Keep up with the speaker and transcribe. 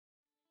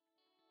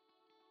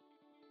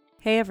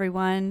Hey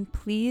everyone,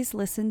 please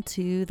listen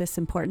to this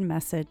important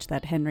message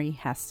that Henry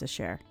has to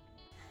share.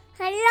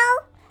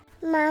 Hello,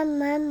 my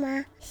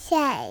mama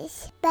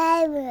says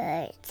bad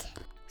words.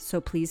 So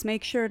please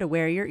make sure to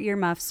wear your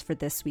earmuffs for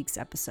this week's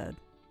episode.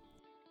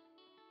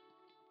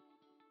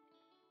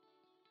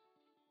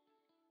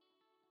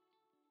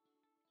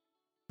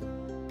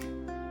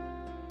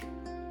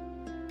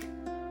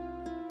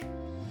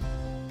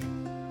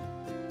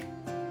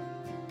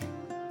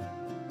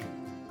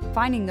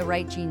 Finding the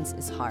right jeans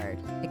is hard.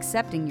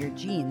 Accepting your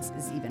jeans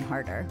is even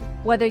harder.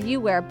 Whether you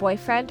wear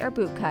boyfriend or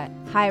boot cut,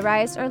 high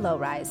rise or low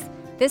rise,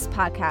 this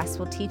podcast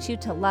will teach you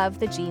to love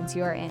the jeans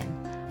you're in.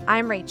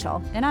 I'm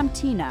Rachel. And I'm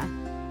Tina,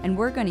 and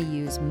we're going to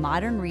use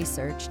modern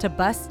research to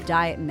bust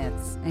diet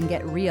myths and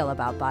get real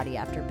about body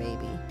after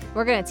baby.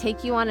 We're going to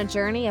take you on a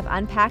journey of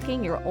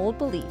unpacking your old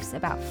beliefs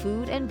about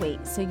food and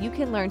weight so you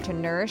can learn to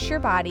nourish your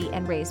body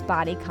and raise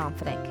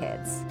body-confident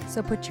kids.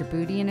 So put your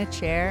booty in a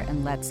chair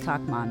and let's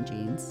talk mom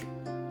jeans.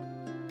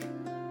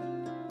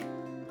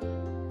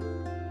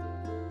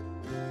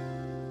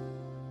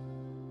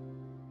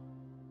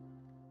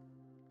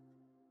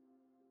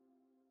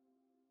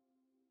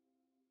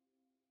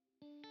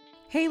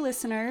 Hey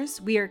listeners,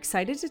 we are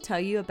excited to tell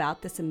you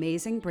about this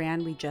amazing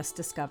brand we just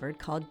discovered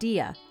called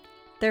Dia.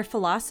 Their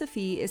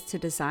philosophy is to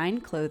design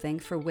clothing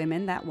for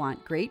women that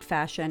want great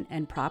fashion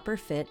and proper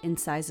fit in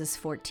sizes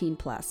 14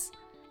 plus.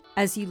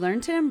 As you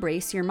learn to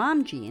embrace your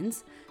mom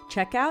jeans,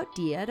 check out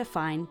Dia to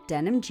find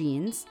denim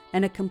jeans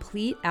and a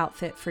complete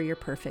outfit for your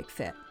perfect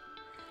fit.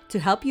 To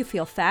help you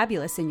feel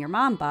fabulous in your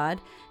mom bod,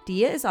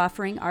 Dia is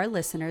offering our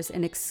listeners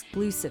an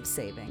exclusive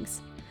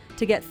savings.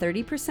 To get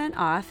 30%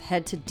 off,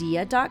 head to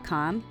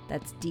dia.com,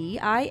 that's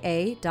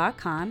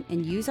dia.com,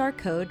 and use our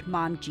code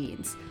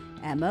MOMGENES,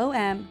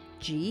 MOMGENES.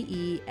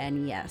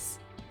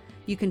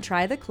 You can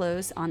try the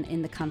clothes on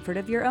in the comfort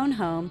of your own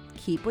home,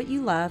 keep what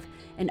you love,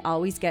 and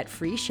always get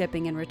free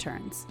shipping and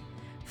returns.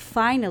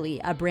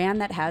 Finally, a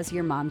brand that has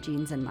your mom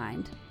jeans in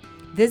mind.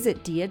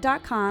 Visit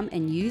dia.com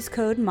and use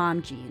code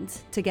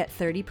MOMGENES to get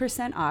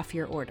 30% off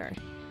your order.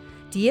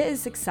 Dia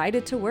is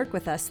excited to work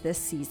with us this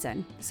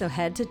season, so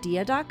head to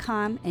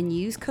dia.com and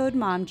use code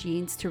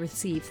MOMGENES to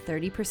receive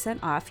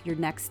 30% off your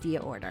next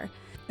Dia order.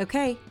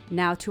 Okay,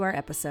 now to our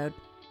episode.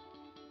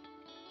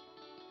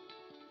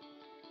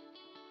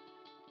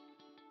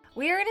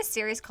 We are in a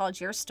series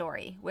called Your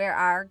Story, where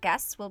our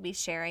guests will be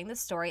sharing the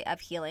story of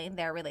healing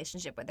their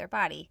relationship with their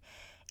body.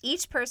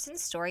 Each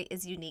person's story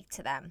is unique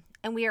to them,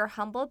 and we are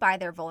humbled by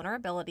their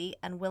vulnerability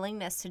and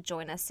willingness to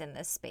join us in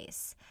this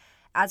space.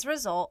 As a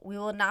result, we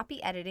will not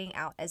be editing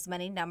out as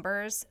many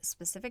numbers,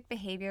 specific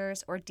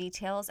behaviors, or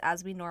details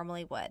as we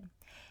normally would.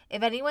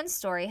 If anyone's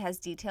story has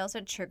details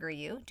that trigger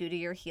you due to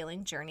your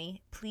healing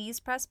journey, please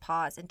press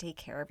pause and take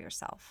care of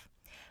yourself.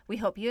 We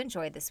hope you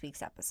enjoyed this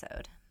week's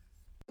episode.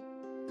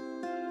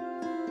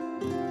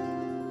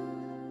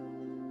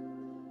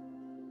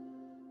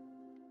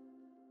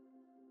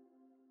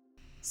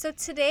 So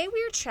today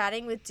we are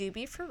chatting with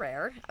Doobie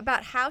Ferrer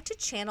about how to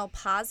channel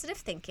positive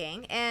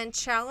thinking and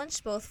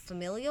challenge both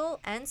familial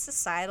and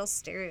societal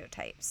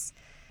stereotypes.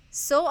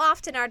 So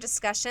often our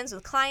discussions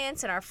with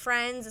clients and our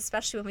friends,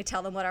 especially when we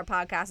tell them what our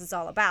podcast is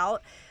all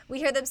about, we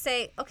hear them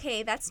say,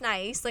 okay, that's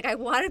nice. Like, I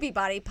want to be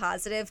body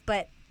positive,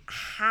 but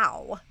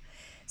how?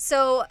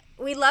 So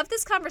we love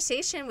this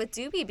conversation with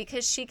Doobie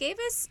because she gave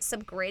us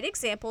some great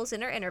examples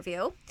in her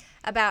interview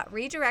about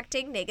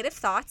redirecting negative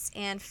thoughts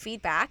and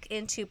feedback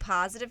into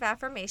positive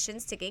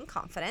affirmations to gain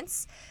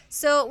confidence.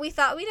 So we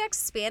thought we'd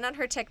expand on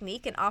her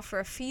technique and offer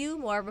a few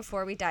more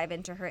before we dive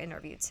into her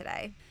interview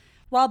today.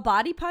 While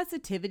body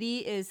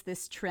positivity is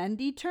this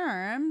trendy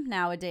term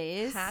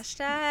nowadays,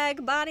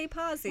 hashtag body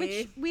posi,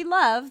 which we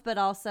love but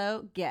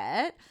also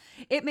get,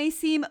 it may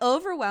seem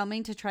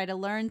overwhelming to try to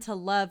learn to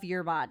love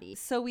your body.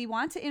 So we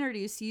want to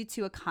introduce you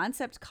to a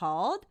concept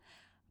called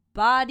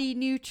body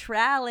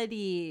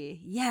neutrality.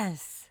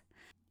 Yes.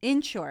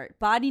 In short,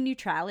 body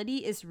neutrality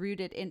is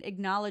rooted in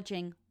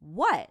acknowledging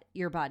what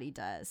your body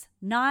does,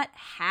 not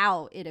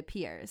how it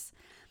appears.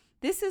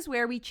 This is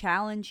where we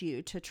challenge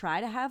you to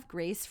try to have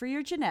grace for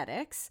your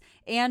genetics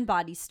and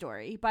body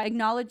story by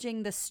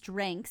acknowledging the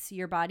strengths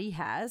your body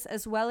has,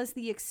 as well as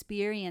the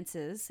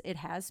experiences it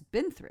has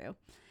been through,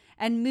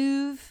 and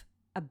move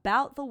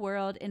about the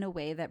world in a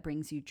way that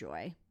brings you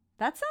joy.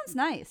 That sounds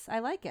nice. I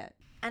like it.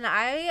 And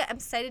I am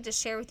excited to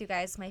share with you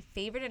guys my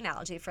favorite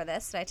analogy for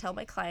this that I tell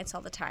my clients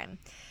all the time.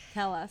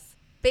 Tell us.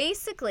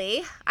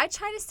 Basically, I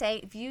try to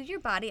say, view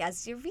your body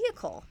as your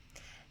vehicle.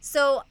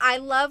 So I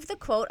love the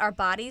quote, our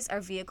bodies are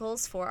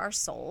vehicles for our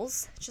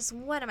souls. Just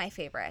one of my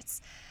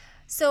favorites.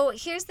 So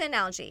here's the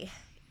analogy.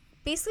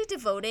 Basically,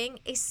 devoting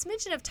a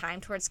smidgen of time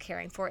towards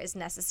caring for is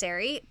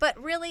necessary,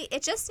 but really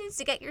it just needs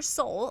to get your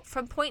soul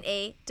from point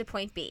A to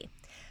point B.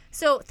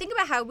 So think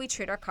about how we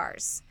treat our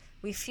cars.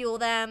 We fuel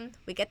them,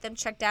 we get them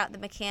checked out at the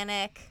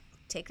mechanic,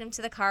 take them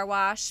to the car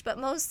wash, but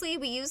mostly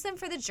we use them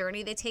for the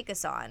journey they take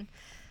us on.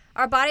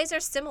 Our bodies are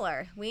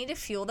similar. We need to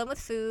fuel them with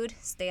food,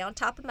 stay on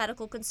top of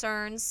medical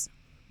concerns,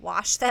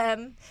 wash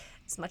them,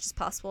 as much as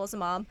possible as a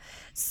mom.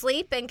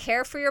 Sleep and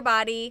care for your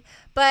body,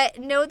 but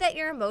know that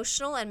your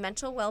emotional and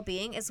mental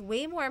well-being is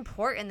way more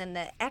important than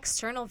the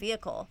external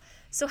vehicle.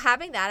 So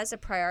having that as a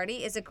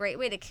priority is a great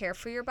way to care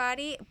for your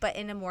body, but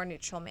in a more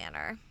neutral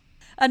manner.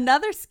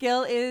 Another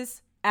skill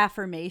is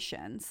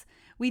affirmations.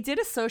 We did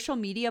a social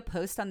media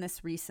post on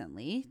this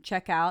recently.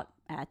 Check out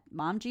at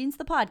Mom Jeans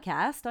the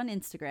podcast on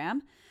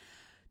Instagram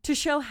to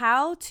show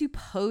how to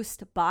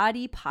post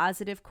body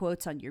positive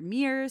quotes on your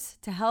mirrors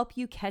to help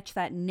you catch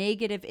that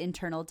negative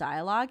internal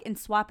dialogue and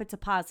swap it to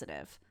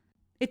positive.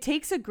 It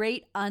takes a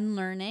great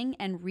unlearning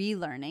and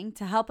relearning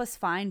to help us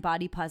find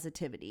body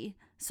positivity.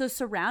 So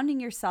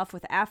surrounding yourself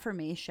with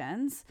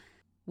affirmations,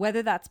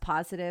 whether that's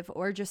positive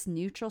or just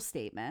neutral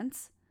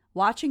statements,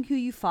 watching who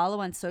you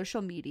follow on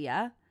social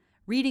media,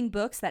 reading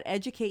books that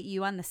educate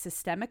you on the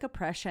systemic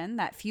oppression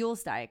that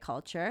fuels diet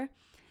culture,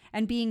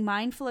 and being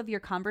mindful of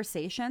your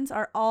conversations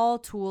are all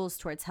tools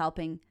towards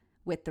helping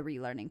with the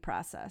relearning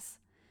process.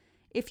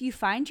 If you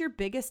find your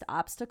biggest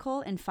obstacle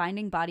in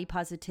finding body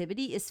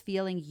positivity is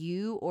feeling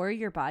you or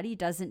your body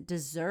doesn't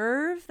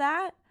deserve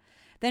that,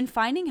 then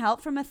finding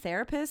help from a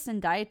therapist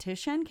and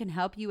dietitian can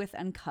help you with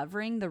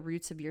uncovering the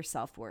roots of your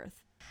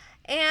self-worth.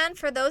 And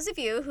for those of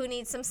you who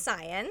need some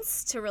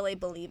science to really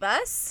believe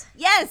us,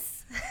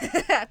 yes!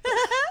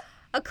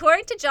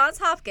 According to Johns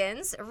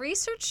Hopkins,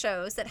 research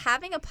shows that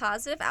having a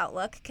positive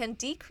outlook can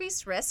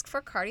decrease risk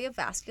for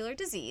cardiovascular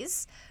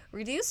disease,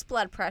 reduce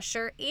blood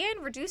pressure,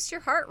 and reduce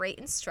your heart rate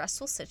in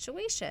stressful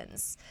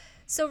situations.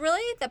 So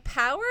really, the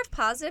power of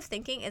positive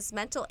thinking is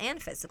mental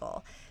and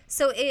physical.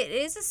 So it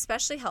is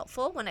especially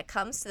helpful when it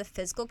comes to the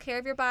physical care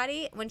of your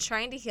body when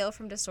trying to heal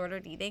from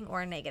disordered eating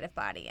or a negative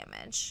body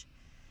image.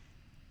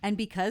 And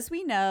because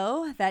we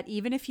know that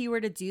even if you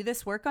were to do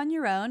this work on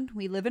your own,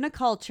 we live in a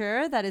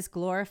culture that is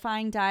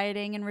glorifying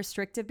dieting and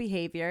restrictive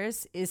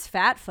behaviors, is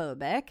fat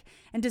phobic,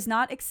 and does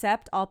not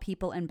accept all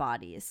people and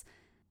bodies.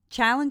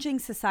 Challenging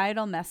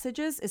societal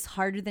messages is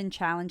harder than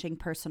challenging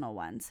personal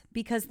ones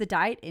because the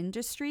diet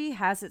industry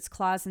has its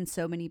claws in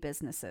so many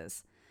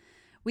businesses.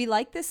 We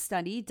like this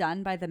study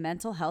done by the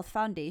Mental Health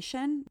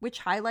Foundation,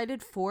 which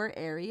highlighted 4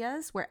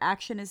 areas where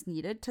action is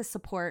needed to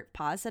support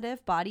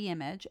positive body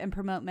image and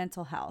promote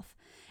mental health.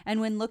 And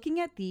when looking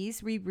at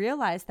these, we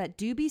realized that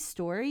Doobie's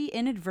story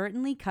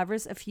inadvertently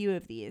covers a few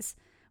of these,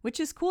 which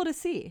is cool to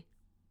see.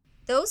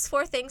 Those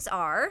 4 things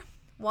are: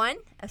 1,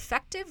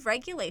 effective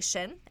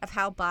regulation of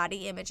how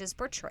body image is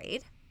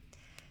portrayed.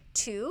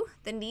 2,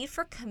 the need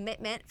for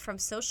commitment from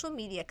social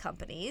media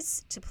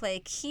companies to play a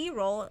key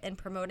role in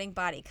promoting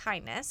body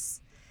kindness.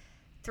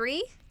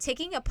 3,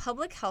 taking a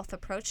public health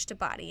approach to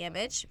body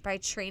image by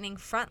training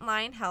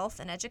frontline health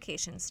and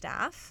education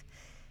staff.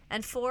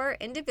 And 4,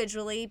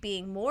 individually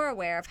being more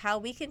aware of how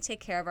we can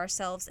take care of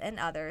ourselves and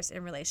others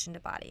in relation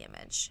to body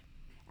image.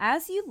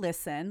 As you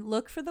listen,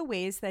 look for the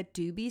ways that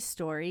Doobie's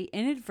story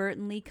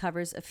inadvertently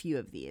covers a few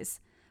of these,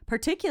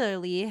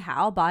 particularly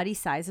how body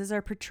sizes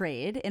are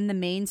portrayed in the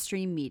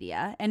mainstream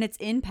media and its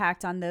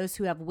impact on those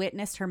who have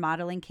witnessed her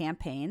modeling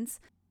campaigns,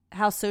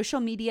 how social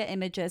media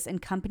images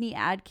and company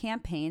ad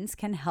campaigns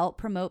can help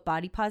promote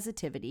body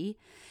positivity,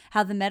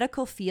 how the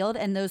medical field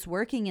and those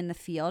working in the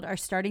field are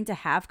starting to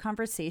have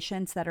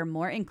conversations that are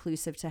more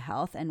inclusive to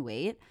health and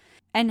weight,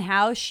 and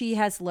how she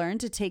has learned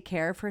to take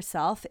care of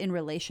herself in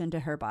relation to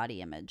her body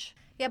image.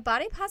 Yeah,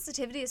 body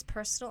positivity is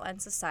personal and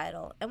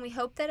societal, and we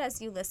hope that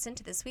as you listen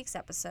to this week's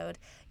episode,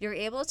 you're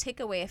able to take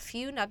away a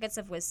few nuggets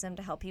of wisdom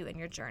to help you in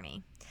your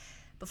journey.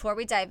 Before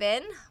we dive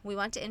in, we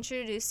want to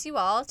introduce you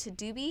all to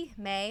Doobie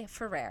May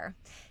Ferrer,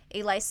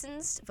 a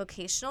licensed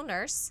vocational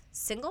nurse,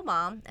 single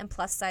mom, and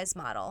plus-size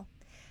model.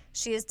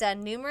 She has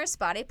done numerous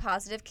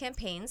body-positive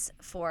campaigns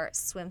for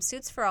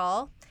Swimsuits for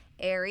All,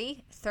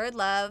 Aerie, Third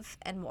Love,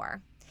 and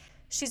more.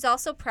 She's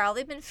also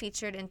proudly been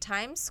featured in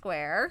Times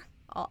Square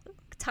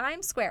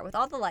with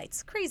all the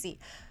lights, crazy,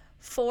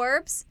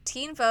 Forbes,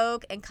 Teen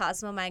Vogue, and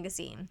Cosmo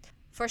magazine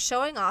for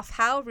showing off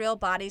how real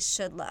bodies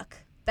should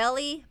look.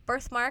 Belly,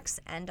 birthmarks,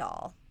 and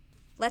all.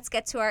 Let's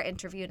get to our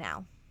interview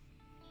now.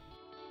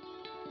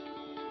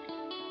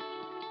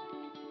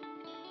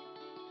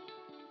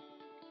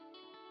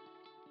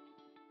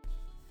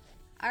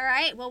 All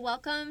right, well,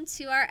 welcome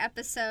to our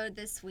episode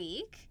this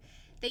week.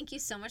 Thank you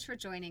so much for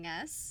joining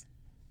us.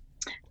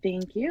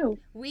 Thank you.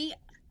 We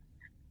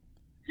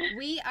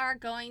are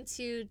going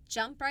to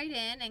jump right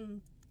in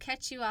and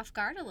catch you off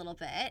guard a little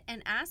bit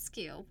and ask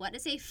you, what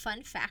is a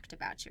fun fact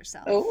about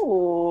yourself?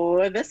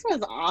 Oh, this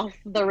was off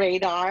the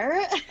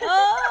radar.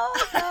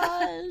 Oh,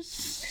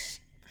 gosh.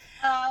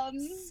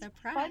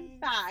 Surprise. Fun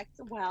fact.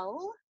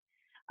 Well,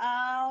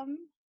 oh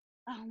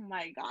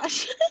my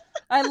gosh.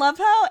 I love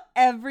how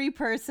every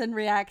person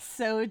reacts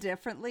so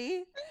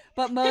differently,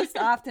 but most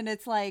often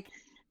it's like,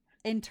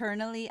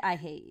 internally, I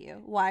hate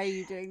you. Why are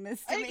you doing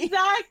this to me?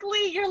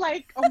 Exactly. You're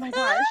like, oh my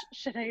gosh,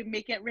 should I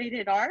make it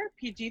rated R,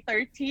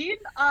 PG-13?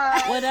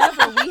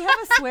 Whatever. We have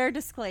a swear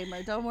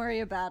disclaimer. Don't worry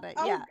about it.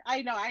 Oh, Yeah.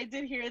 I know. I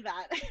did hear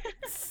that.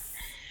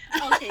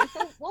 Okay.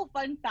 So, well,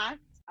 fun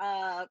fact.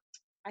 I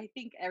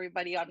think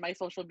everybody on my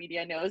social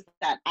media knows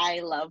that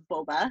I love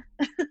boba.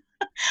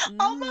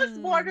 Almost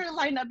Mm.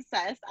 borderline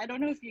obsessed. I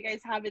don't know if you guys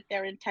have it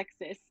there in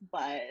Texas,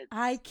 but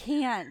I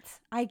can't.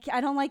 I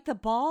don't like the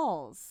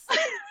balls.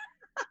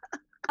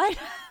 I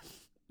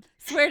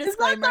swear is that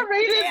the disclaimer.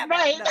 rated Damn it.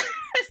 right? No.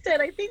 I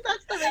said I think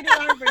that's the rated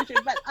R version,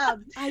 but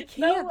I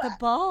no, can't. The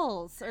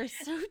balls are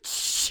so I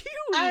chewy.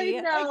 I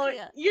know.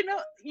 can't.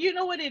 You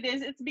know what it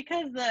is? It's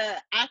because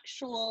the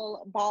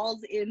actual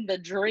balls in the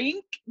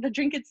drink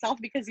itself,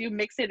 because you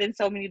mix it in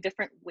so many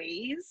different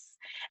ways,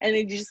 and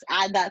then you just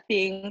add that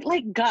thing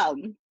like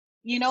gum,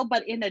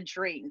 but in a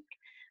drink.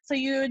 So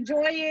you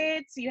enjoy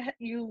it,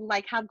 you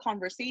like have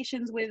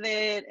conversations with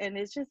it, and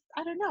it's just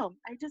I don't know.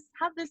 I just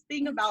have this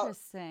thing about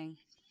Interesting.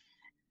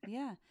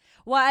 Yeah.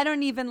 Well, I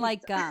don't even it's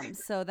like gum,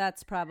 so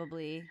that's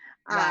probably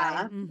why.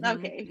 ah Mhm.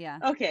 okay, Yeah.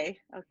 okay,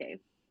 okay.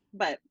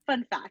 But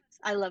fun fact,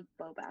 I love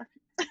boba.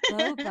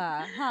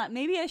 Boba. Huh.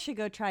 Maybe I should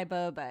go try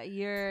boba.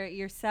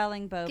 You're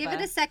selling Give it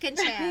a boba. second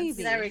chance.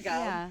 There Maybe. we go.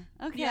 Yeah.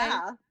 Okay.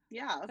 Yeah,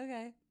 yeah.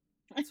 Okay.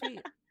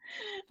 Sweet.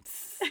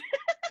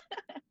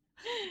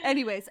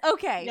 Anyways,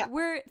 okay. Yeah,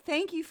 We're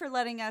thank you for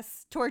letting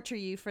us torture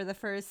you for the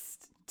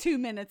first 2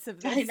 minutes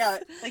of I this. know.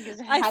 Like, I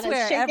just I had to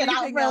swear shake it out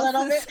everything for a else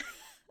little is bit.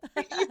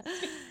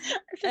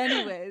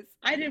 Anyways.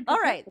 I didn't All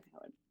prepare right. for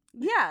that one.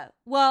 Yeah.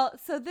 Well,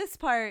 so this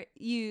part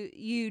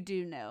you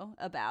do know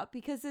about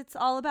because it's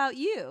all about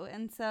you,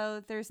 and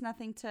so there's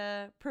nothing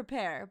to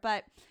prepare.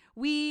 But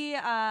we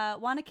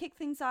want to kick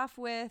things off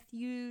with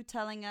you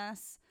telling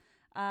us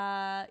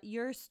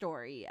your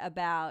story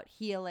about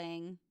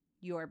healing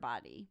your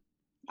body.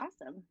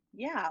 Awesome.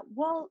 Yeah.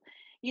 Well,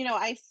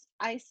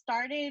 I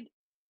started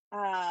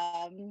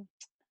um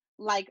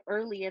like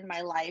early in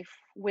my life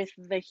with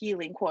the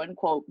healing, quote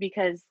unquote,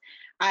 because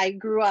I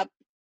grew up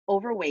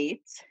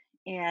overweight,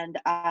 and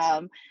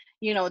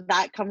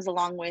that comes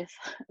along with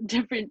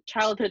different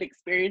childhood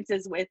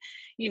experiences with,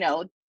 you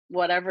know,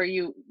 whatever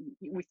you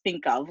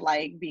think of,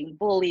 like being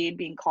bullied,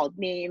 being called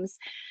names.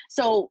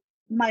 So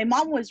my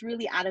mom was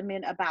really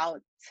adamant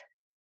about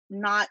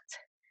not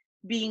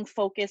being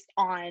focused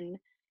on,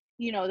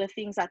 the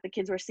things that the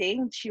kids were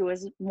saying. She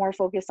was more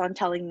focused on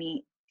telling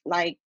me,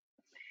 like,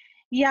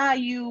 yeah,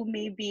 you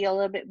may be a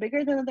little bit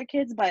bigger than other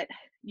kids, but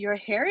your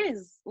hair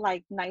is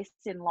like nice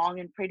and long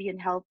and pretty and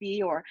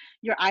healthy, or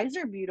your eyes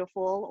are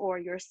beautiful, or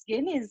your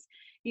skin is,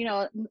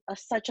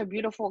 such a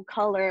beautiful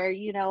color,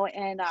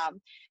 and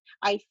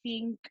I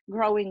think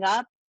growing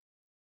up,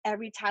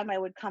 every time I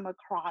would come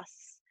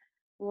across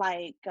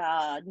like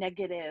a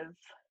negative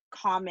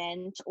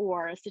comment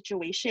or a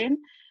situation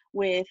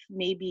with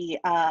maybe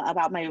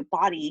about my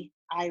body,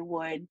 I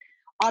would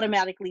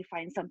automatically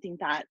find something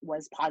that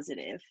was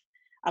positive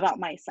about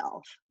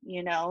myself,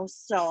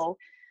 So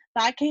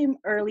that came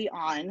early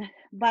on.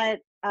 But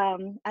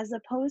as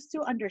opposed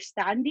to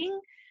understanding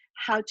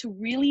how to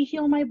really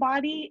heal my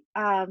body,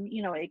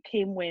 it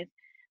came with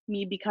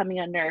me becoming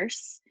a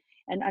nurse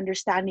and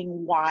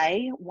understanding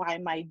why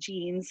my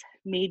genes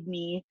made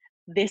me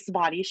this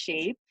body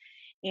shape.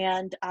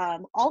 And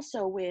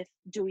also with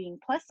doing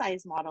plus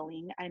size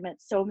modeling, I met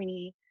so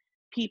many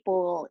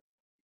people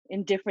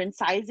in different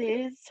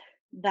sizes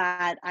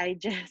that I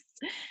just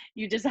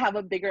you just have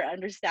a bigger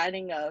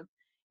understanding of,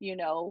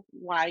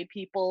 why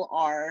people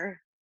are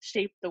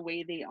shaped the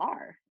way they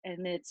are.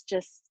 And it's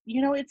just,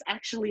 it's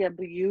actually a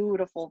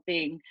beautiful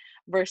thing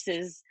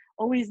versus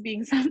always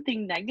being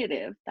something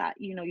negative that,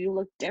 you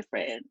look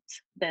different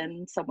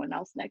than someone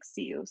else next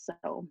to you.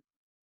 So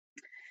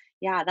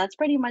yeah, that's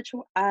pretty much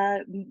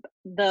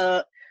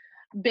the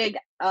big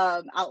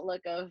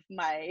outlook of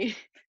my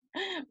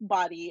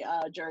body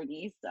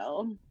journey.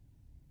 So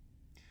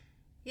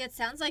Yeah, it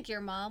sounds like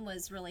your mom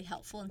was really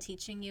helpful in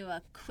teaching you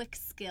a quick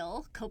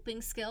skill,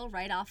 coping skill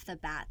right off the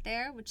bat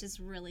there, which is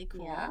really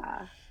cool.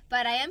 yeah.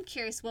 But I am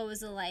curious, what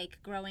was it like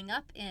growing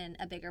up in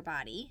a bigger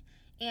body?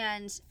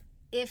 And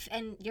if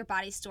and your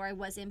body story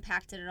was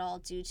impacted at all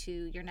due to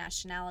your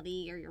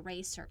nationality or your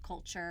race or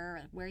culture,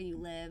 or where you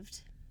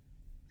lived?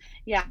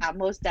 Yeah,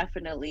 most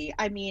definitely.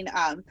 I mean,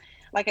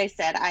 like I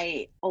said,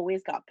 I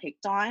always got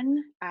picked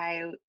on.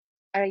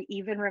 I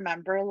even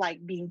remember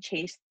like being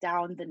chased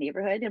down the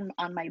neighborhood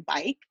on my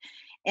bike,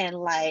 and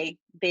like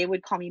they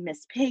would call me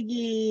Miss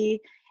Piggy,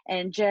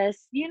 and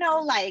just,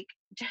 like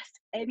just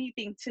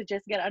anything to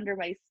just get under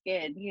my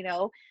skin,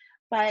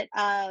 But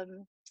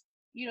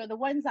the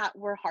ones that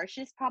were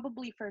harshest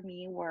probably for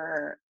me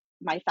were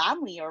my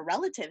family or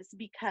relatives,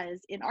 because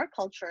in our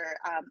culture,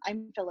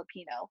 I'm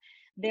Filipino.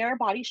 Their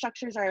body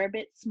structures are a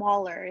bit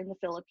smaller in the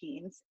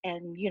Philippines,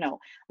 and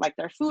like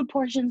their food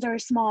portions are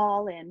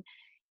small, and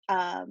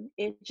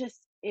it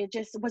just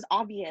was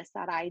obvious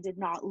that I did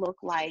not look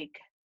like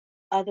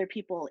other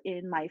people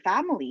in my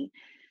family.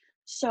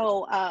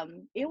 So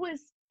it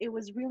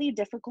was really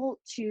difficult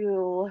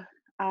to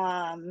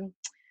um,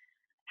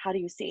 how do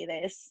you say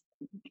this,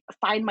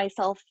 find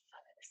myself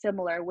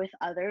similar with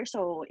others.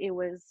 So it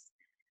was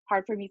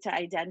hard for me to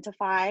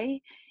identify.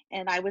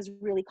 And I was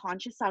really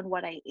conscious on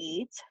what I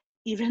ate,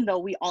 even though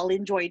we all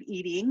enjoyed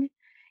eating,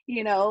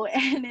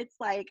 and it's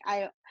like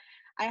I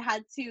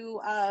had to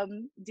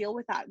deal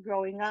with that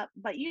growing up.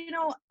 But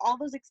all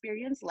those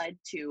experiences led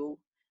to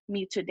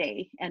me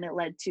today, and it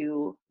led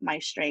to my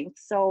strength.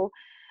 So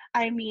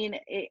I mean,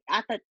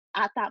 at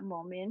that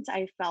moment,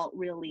 I felt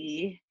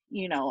really,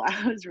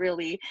 I was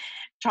really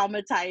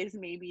traumatized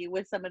maybe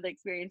with some of the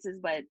experiences,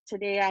 but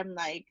today I'm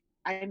like,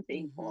 I'm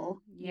thankful,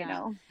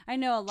 Yeah. I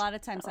know a lot of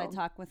times I So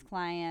talk with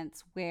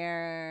clients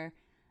where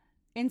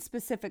in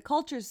specific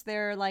cultures,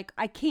 they're like,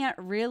 I can't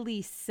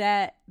really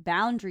set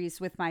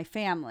boundaries with my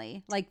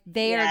family. Like,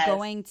 they are yes,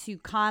 going to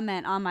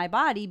comment on my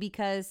body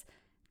because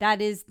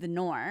that is the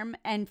norm.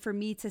 And for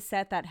me to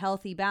set that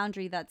healthy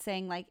boundary that's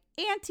saying, like,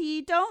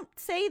 Auntie, don't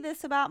say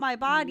this about my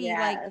body.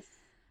 Like, yes,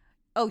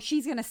 oh,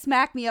 she's going to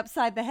smack me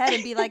upside the head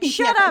and be like,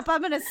 shut yes, up.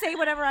 I'm going to say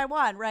whatever I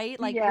want, right?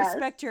 Like, yes,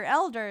 respect your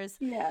elders.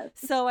 yes,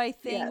 So I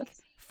yes,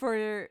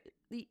 think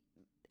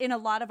in a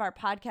lot of our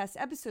podcast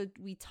episodes,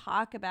 we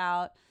talk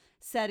about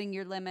setting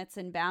your limits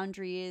and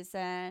boundaries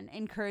and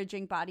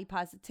encouraging body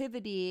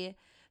positivity.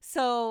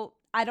 So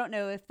I don't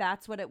know if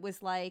that's what it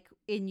was like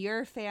in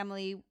your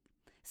family.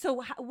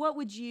 So what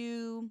would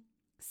you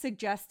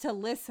suggest to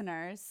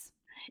listeners?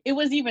 it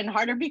was even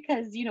harder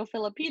because,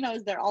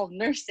 Filipinos, they're all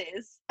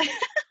nurses.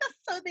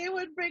 So they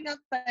would bring up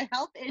the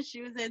health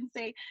issues and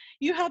say,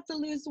 you have to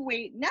lose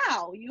weight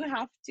now. You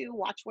have to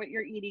watch what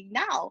you're eating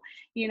now.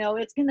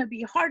 It's going to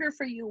be harder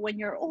for you when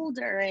you're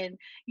older, and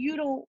you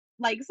don't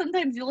like,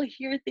 sometimes you'll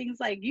hear things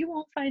like, you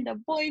won't find a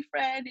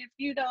boyfriend if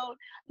you don't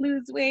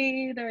lose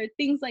weight, or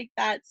things like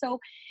that. So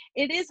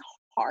it is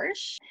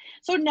harsh.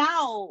 So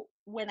now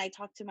when I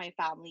talk to my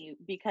family,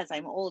 because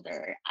I'm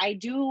older, I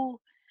do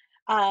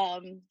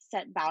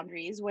set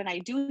boundaries when I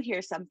do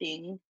hear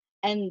something,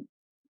 and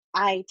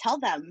I tell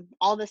them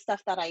all the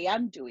stuff that I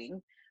am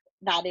doing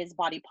that is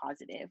body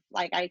positive.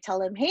 Like, I tell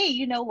them, hey,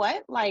 you know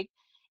what? Like,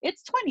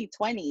 it's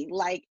 2020.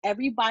 Like,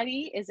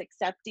 everybody is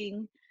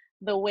accepting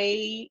the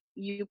way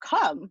you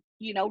come,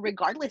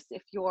 regardless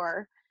if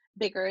you're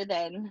bigger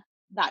than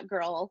that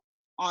girl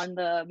on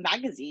the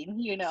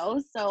magazine,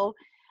 So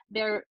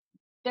they're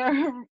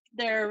they're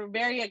they're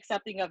very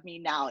accepting of me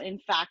now. In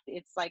fact,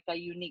 it's like a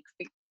unique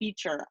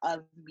feature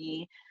of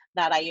me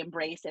that I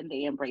embrace, and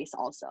they embrace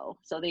also.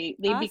 So they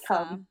become,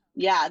 Awesome.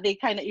 yeah, they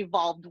kind of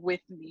evolved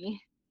with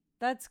me.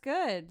 That's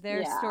good.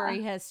 Their Yeah.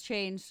 story has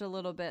changed a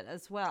little bit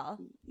as well.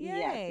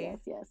 Yes, Yay.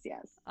 yes,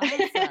 yes, Awesome.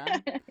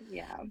 yes.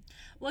 Yeah.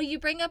 Well, you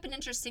bring up an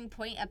interesting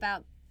point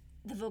about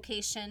the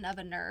vocation of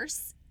a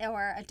nurse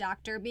or a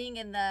doctor being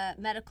in the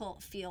medical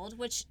field,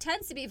 which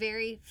tends to be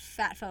very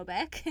fat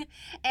phobic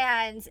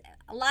and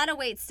a lot of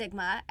weight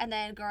stigma, and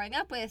then growing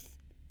up with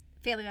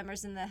family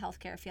members in the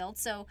healthcare field.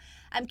 So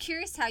I'm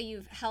curious how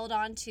you've held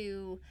on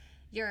to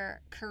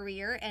your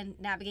career and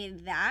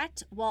navigated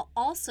that while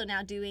also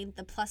now doing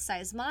the plus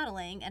size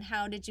modeling, and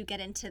how did you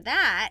get into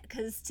that?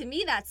 Because to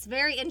me that's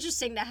very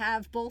interesting to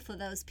have both of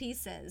those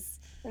pieces.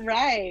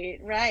 Right,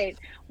 right.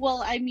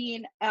 Well, I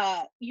mean,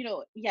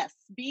 yes,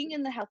 being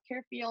in the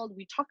healthcare field,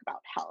 we talk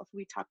about health.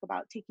 We talk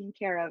about taking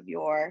care of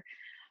your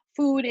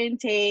food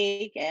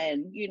intake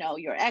and,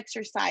 your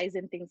exercise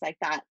and things like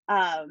that.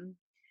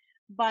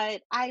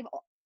 But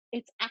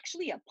it's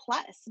actually a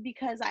plus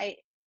because I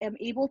am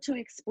able to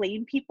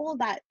explain people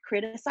that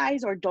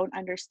criticize or don't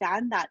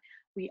understand that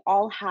we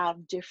all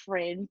have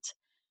different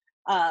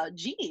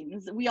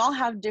genes. We all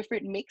have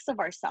different makes of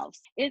ourselves.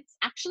 It's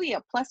actually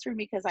a plus for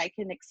me because I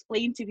can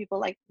explain to people,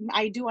 like,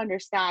 I do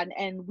understand,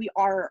 and we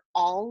are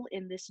all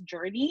in this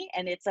journey,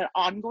 and it's an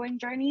ongoing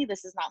journey.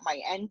 This is not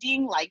my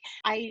ending. Like,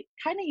 I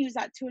kind of use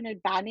that to an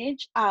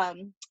advantage.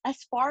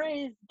 As far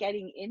as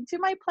getting into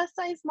my plus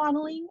size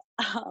modeling,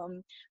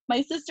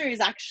 my sister is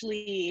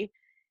actually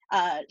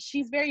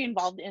she's very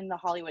involved in the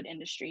Hollywood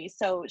industry.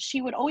 So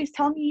she would always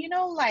tell me,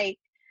 like,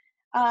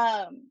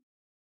 um,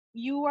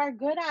 you are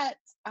good at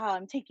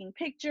taking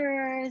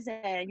pictures,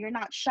 and you're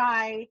not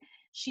shy.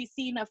 She's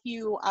seen a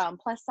few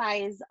plus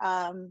size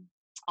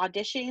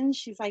auditions.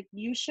 She's like,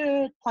 you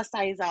should, plus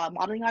size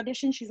modeling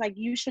auditions. She's like,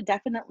 you should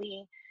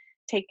definitely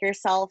take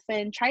yourself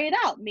and try it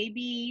out.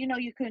 Maybe,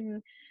 you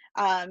can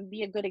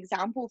be a good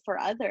example for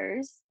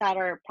others that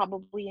are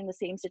probably in the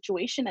same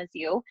situation as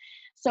you.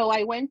 So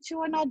I went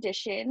to an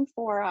audition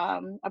for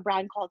a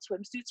brand called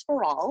Swimsuits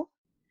for All.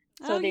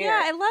 So Oh, yeah.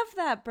 they're I love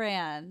that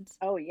brand.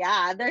 Oh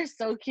yeah, they're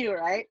so cute,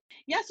 right?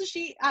 Yeah, so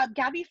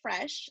Gabby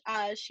Fresh,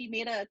 she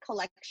made a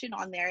collection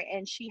on there,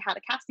 and she had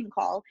a casting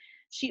call.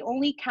 She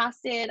only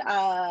casted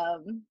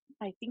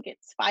I think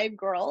it's 5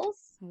 girls.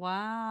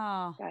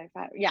 Wow.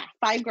 Yeah,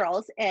 5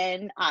 girls,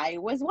 and I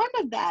was one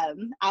of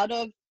them out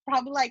of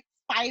probably like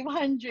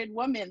 500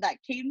 women that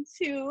came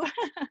to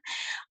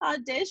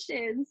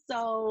audition.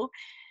 So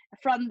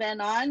from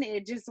then on,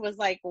 it just was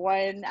like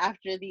one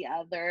after the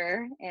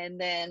other. And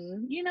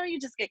then, you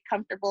just get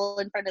comfortable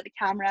in front of the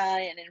camera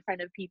and in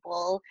front of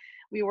people.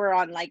 We were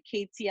on like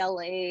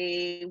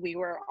KTLA, we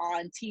were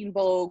on Teen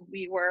Vogue,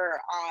 we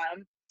were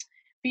on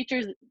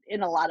features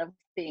in a lot of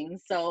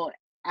things. So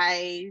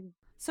I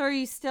So are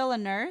you still a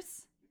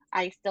nurse?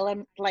 I still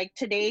am, like,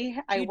 today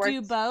You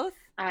do both?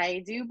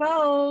 I do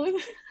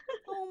both.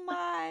 Oh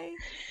my.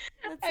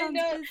 That I sounds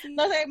know. busy.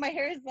 That's why my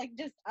hair is like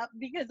just up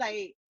because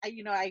I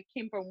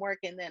came from work,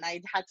 and then I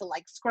had to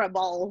like scrub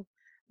all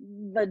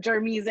the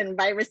germs and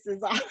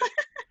viruses off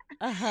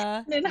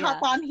Uh-huh. and hop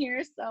Yeah. on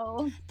here.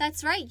 So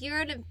That's right. You're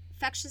an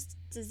infectious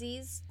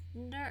disease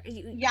nurse.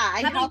 yeah,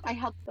 Having I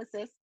help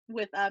assist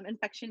with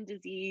infection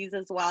disease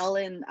as well,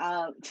 and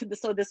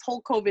so this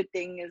whole COVID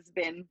thing has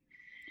been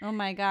Oh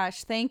my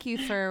gosh. Thank you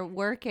for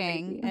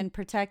working crazy. and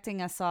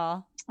protecting us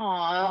Of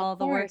all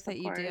the work course, that of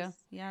you course. do.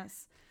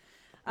 Yes.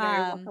 Very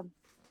Um, welcome.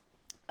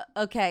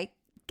 okay.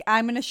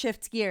 I'm going to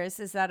shift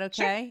gears. Is that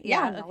Sure. okay?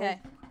 Yeah, Yeah. no worries.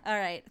 Okay. All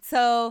right.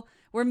 So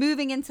we're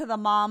moving into the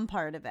mom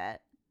part of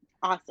it.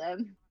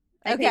 Awesome.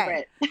 My Okay.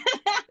 favorite.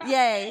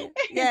 Yay.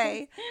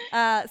 Yay.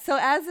 So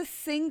as a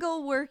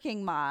single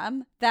working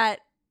mom, that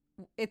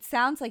it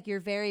sounds like you're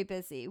very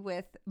busy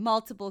with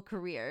multiple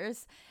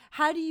careers.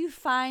 How do you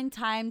find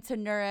time to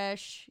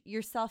nourish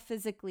yourself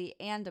physically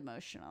and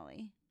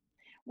emotionally?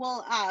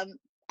 Well, I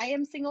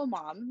am single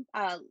mom.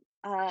 Uh,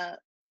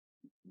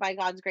 by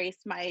God's grace,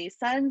 my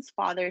son's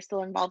father is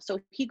still involved, so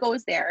he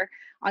goes there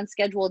on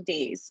scheduled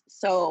days.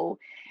 So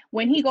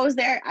when he goes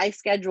there, I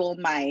schedule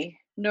my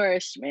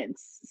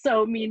nourishments.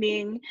 So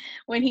meaning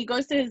when he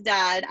goes to his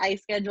dad, I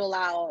schedule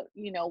out,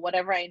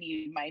 whatever I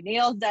need, my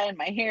nails done,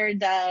 my hair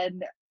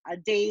done, a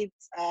date,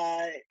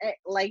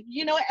 like,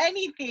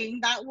 anything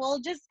that will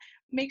just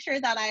make sure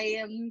that I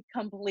am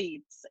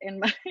complete in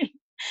my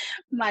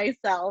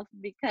myself,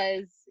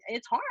 because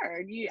it's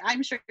hard.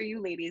 I'm sure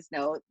you ladies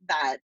know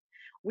that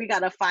we got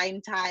to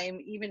find time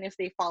even if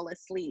they fall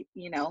asleep.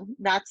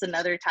 That's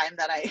another time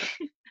that I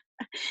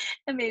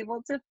am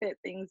able to fit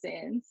things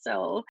in.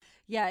 So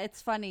Yeah,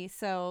 it's funny.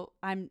 So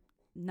I'm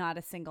not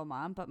a single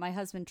mom, but my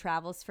husband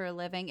travels for a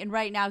living. And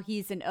right now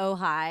he's in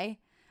Ojai,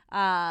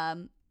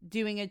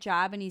 doing a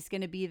job, and he's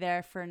going to be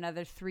there for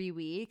another 3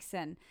 weeks.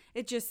 And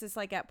it just is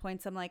like at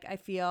points I'm like, I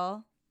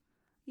feel,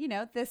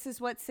 this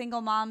is what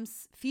single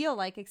moms feel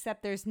like,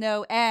 except there's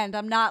no end.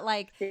 I'm not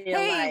like, feel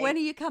hey, when like are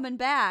you coming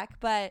back?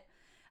 But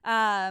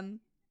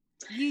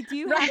you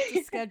do have to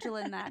right. schedule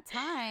in that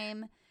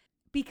time,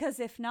 because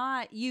if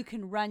not, you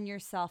can run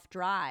yourself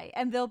dry.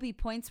 And there'll be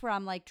points where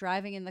I'm like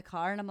driving in the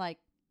car and I'm like,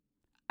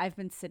 I've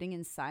been sitting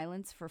in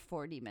silence for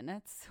 40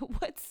 minutes.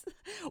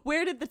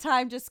 Where did the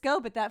time just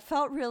go? But that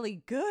felt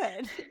really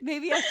good.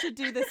 Maybe I should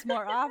do this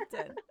more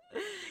often.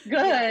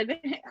 Yeah. Good.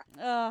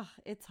 Oh,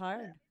 it's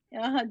hard.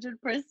 100%.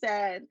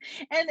 And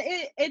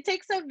it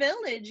takes a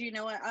village.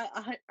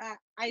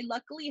 I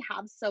luckily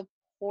have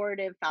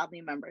supportive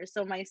family members.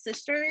 So my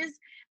sisters,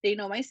 they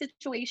know my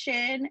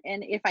situation,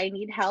 and if I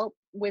need help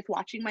with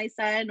watching my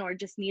son or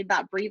just need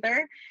that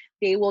breather,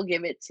 they will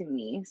give it to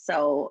me.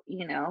 So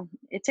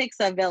it takes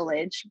a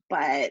village,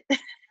 but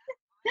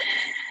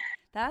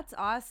That's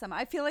awesome.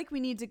 I feel like we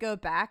need to go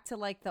back to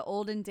like the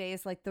olden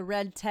days, like the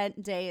red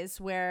tent days,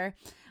 where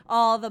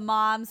all the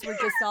moms were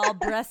just all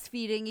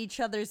breastfeeding each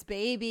other's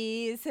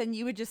babies, and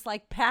you would just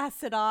like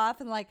pass it off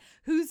and like,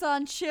 who's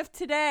on shift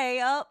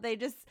today? Oh, they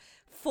just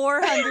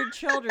 400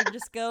 children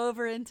just go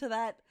over into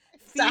that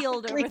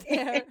field exactly.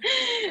 over there.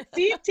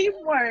 See,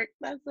 teamwork.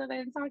 That's what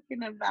I'm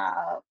talking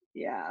about.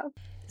 Yeah.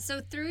 So,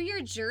 through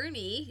your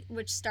journey,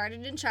 which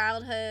started in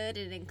childhood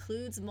and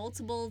includes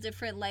multiple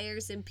different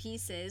layers and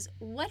pieces,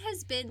 what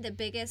has been the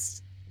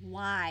biggest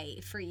why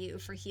for you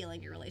for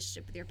healing your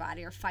relationship with your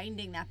body or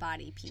finding that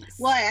body piece?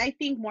 Well, I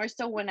think more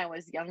so when I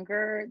was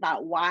younger,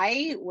 that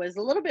why was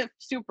a little bit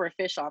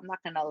superficial. I'm not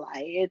gonna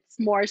lie. It's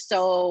more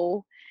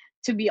so,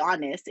 to be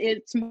honest,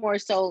 it's more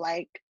so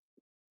like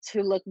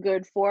to look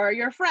good for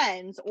your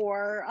friends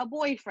or a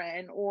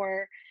boyfriend,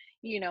 or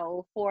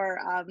for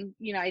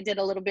I did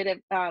a little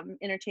bit of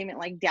entertainment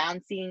like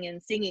dancing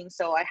and singing,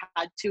 so I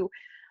had to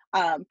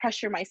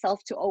pressure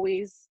myself to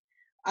always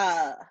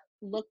uh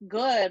look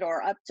good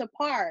or up to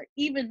par.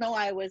 Even though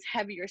I was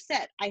heavier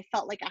set, I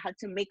felt like I had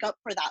to make up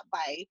for that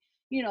by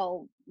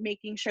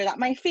making sure that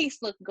my face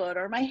looked good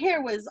or my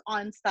hair was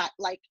on style,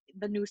 like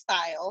the new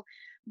style.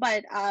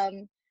 But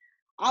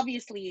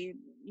obviously,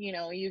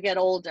 you get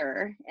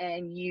older,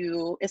 and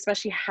you,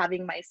 especially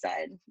having my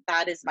son,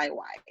 that is my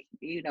why.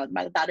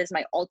 That is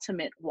my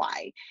ultimate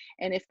why.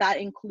 And if that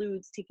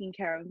includes taking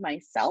care of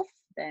myself,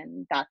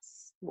 then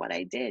that's what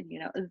I did.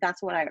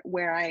 That's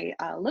where I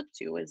look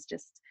to, is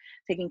just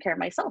taking care of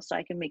myself so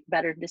I can make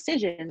better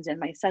decisions, and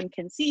my son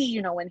can see,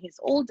 when he's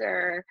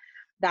older,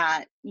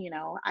 that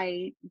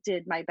I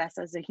did my best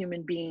as a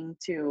human being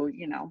to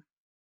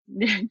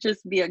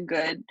just be a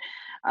good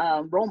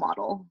role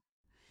model.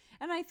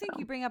 And I think So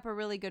you bring up a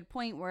really good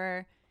point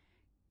where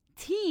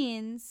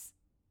teens,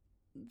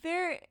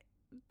 they're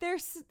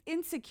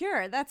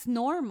insecure. That's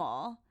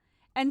normal.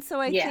 And so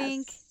I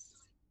think yes.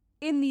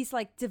 in these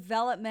like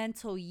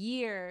developmental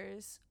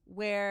years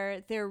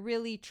where they're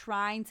really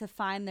trying to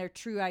find their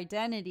true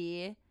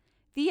identity,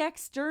 the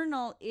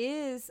external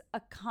is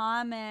a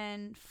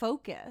common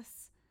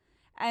focus.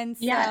 And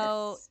so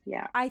Yes.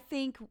 Yeah. I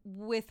think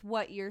with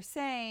what you're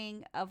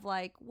saying of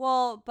like,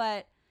 well,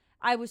 but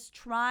I was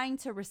trying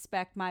to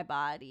respect my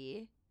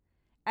body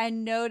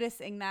and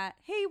noticing that,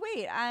 hey,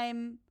 wait,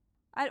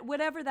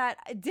 whatever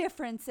that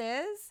difference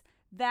is,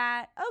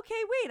 that,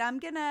 okay, wait, I'm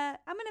gonna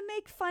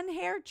make fun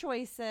hair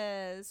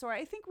choices. Or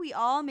I think we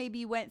all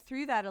maybe went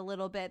through that a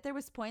little bit. There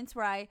was points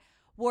where I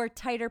wore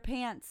tighter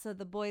pants so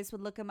the boys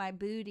would look at my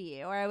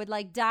booty, or I would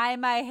like dye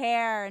my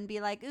hair and be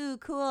like, ooh,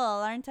 cool,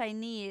 aren't I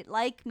neat?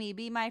 Like me,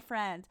 be my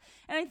friend.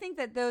 And I think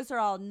that those are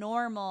all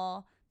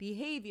normal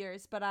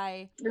behaviors, but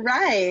Right.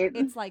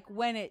 it's like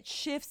when it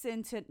shifts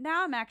into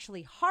now I'm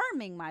actually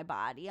harming my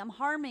body, I'm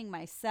harming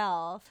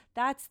myself.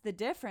 That's the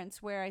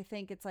difference, where I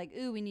think it's like,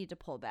 ooh, we need to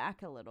pull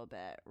back a little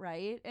bit,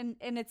 right? And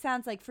it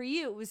sounds like for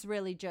you it was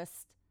really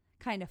just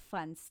kind of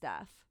fun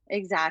stuff.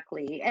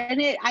 Exactly.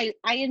 And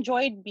I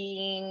enjoyed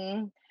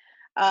being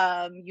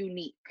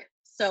unique.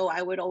 So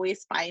I would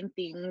always find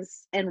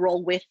things and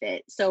roll with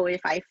it. So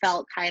if I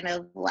felt kind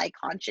of like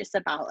conscious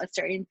about a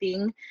certain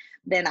thing,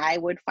 then I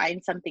would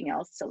find something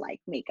else to like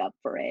make up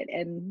for it,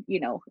 and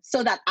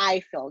so that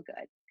I feel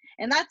good.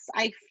 And that's,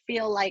 I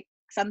feel like,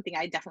 something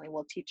I definitely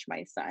will teach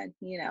my son,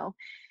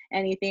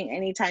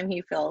 anytime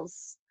he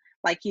feels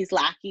like he's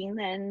lacking,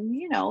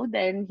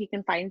 then he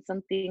can find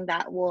something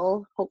that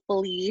will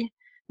hopefully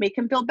make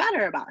him feel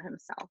better about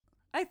himself.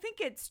 I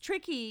think it's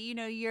tricky.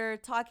 You're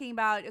talking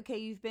about, okay,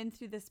 you've been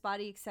through this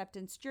body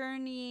acceptance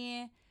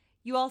journey.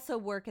 You also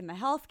work in the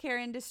healthcare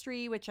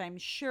industry, which I'm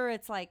sure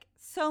it's like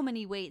so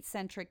many weight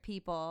centric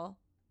people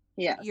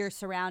you're Yes.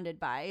 surrounded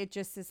by. It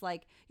just is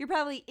like you're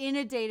probably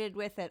inundated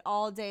with it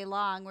all day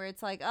long, where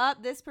it's like, oh,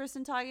 this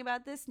person talking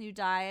about this new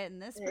diet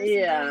and this person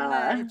doing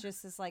that. Yeah. It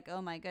just is like,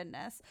 oh my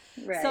goodness.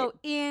 Right. So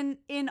in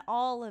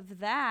all of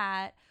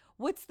that,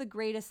 what's the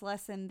greatest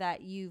lesson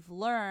that you've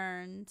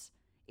learned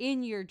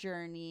in your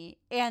journey,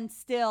 and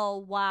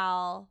still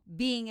while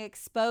being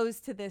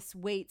exposed to this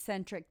weight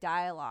centric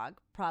dialogue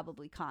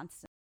probably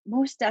constant?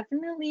 Most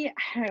definitely.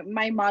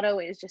 My motto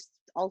is just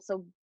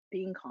also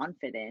being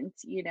confident.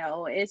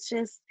 It's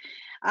just,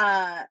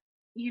 uh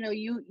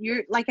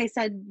you're, like I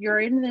said, you're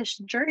in this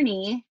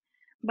journey,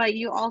 but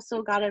you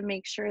also got to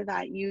make sure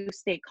that you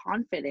stay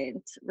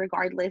confident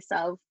regardless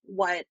of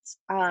what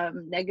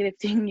negative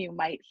thing you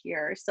might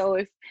hear. So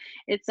if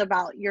it's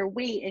about your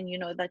weight and you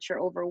know that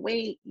you're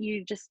overweight,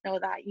 you just know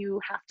that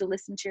you have to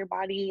listen to your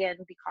body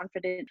and be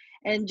confident,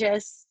 and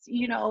just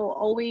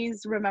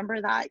always remember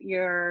that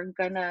you're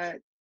gonna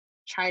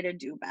try to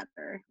do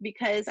better.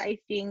 Because I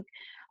think,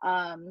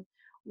 um,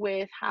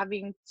 with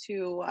having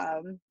to,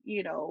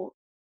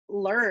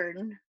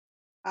 learn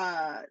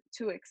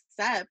to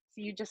accept,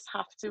 you just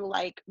have to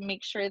like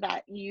make sure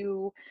that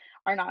you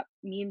are not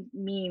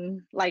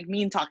mean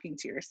talking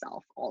to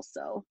yourself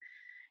also.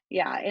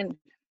 Yeah. And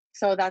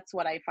so that's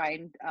what I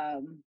find.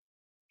 I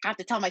have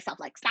to tell myself,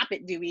 like, stop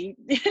it, Dewey.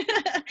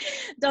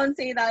 Don't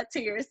say that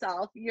to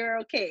yourself. You're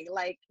okay.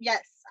 Like,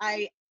 yes,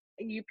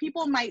 you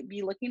people might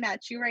be looking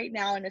at you right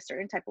now in a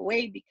certain type of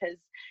way because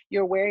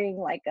you're wearing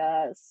like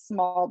a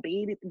small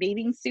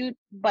bathing suit,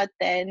 but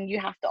then you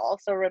have to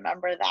also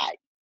remember that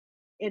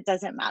it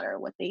doesn't matter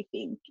what they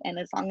think, and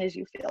as long as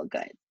you feel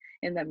good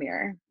in the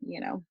mirror.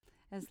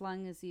 As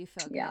long as you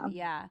feel good. Yeah.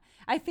 Yeah.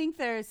 I think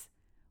there's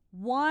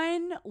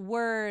one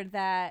word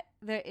that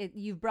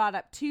you've brought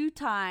up two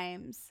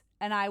times,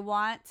 and I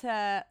want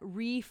to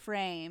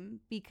reframe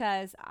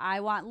because I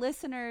want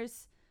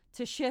listeners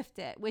to shift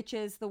it, which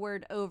is the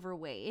word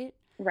overweight.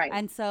 Right.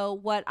 And so,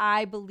 what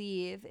I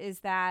believe is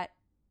that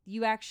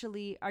you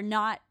actually are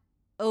not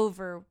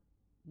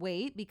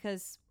overweight,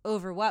 because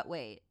over what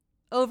weight?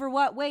 Over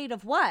what weight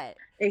of what?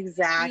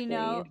 Exactly.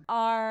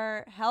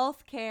 Our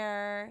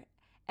healthcare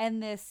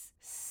and this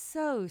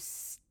so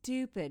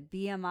stupid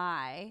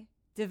BMI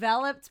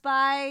developed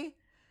by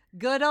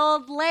good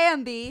old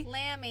Lambie.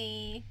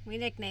 Lammy, we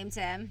nicknamed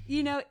him.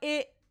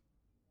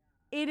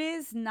 It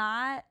is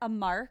not a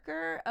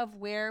marker of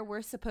where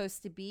we're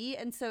supposed to be.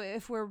 And so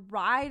if we're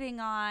riding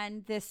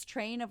on this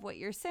train of what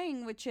you're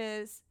saying, which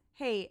is,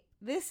 hey,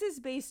 this is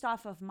based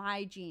off of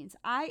my genes.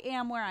 I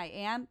am where I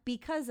am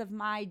because of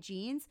my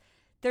genes.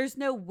 There's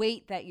no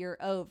weight that you're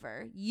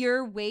over.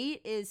 Your weight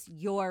is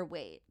your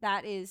weight.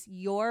 That is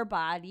your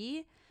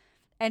body.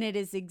 And it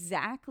is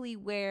exactly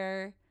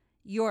where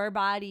your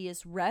body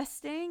is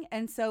resting.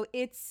 And so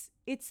it's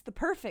the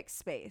perfect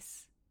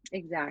space.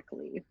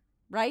 Exactly.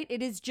 Right?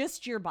 It is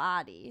just your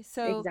body.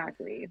 So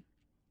Exactly.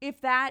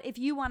 if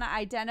you want to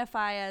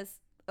identify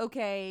as,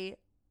 okay,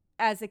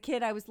 as a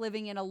kid I was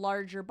living in a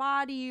larger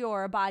body,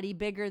 or a body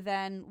bigger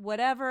than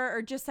whatever,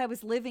 or just I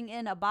was living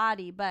in a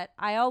body, but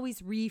I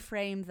always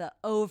reframe the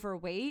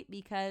overweight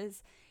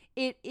because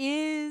it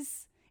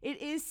is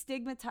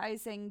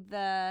stigmatizing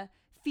the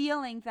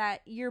feeling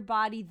that your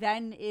body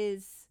then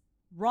is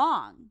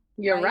wrong.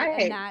 You're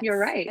right. You're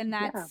right. And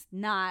Yeah. that's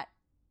not,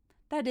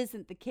 that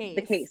isn't the case.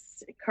 The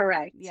case.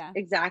 Correct. Yeah.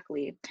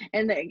 Exactly.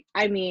 And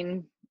I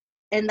mean,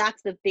 and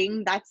that's the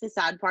thing, that's the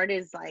sad part,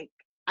 is like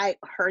I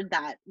heard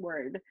that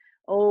word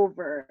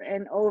over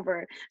and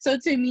over. So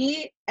to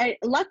me,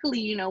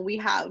 luckily, we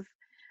have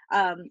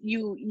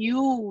you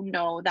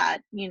know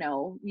that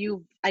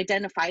you've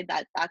identified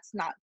that that's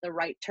not the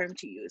right term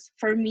to use.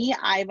 For me,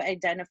 I've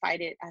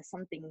identified it as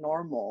something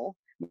normal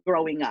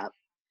growing up.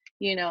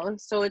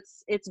 So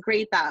it's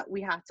great that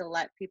we have to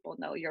let people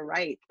know, you're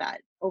right,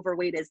 that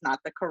overweight is not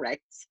the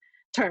correct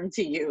term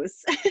to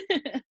use.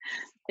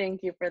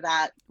 Thank you for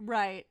that.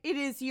 Right. It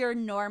is your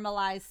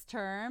normalized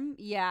term.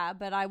 Yeah.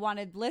 But I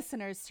wanted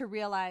listeners to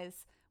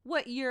realize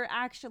what you're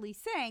actually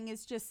saying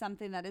is just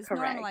something that is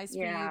Correct. normalized for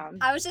you. Yeah.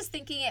 I was just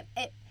thinking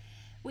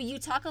well, you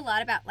talk a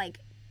lot about like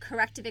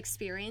corrective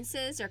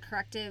experiences or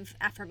corrective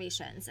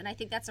affirmations, and I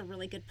think that's a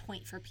really good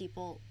point for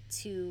people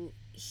to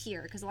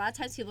hear, because a lot of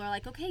times people are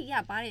like, okay,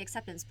 yeah, body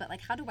acceptance, but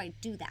like, how do I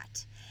do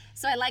that?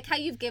 So I like how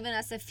you've given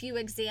us a few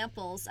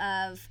examples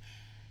of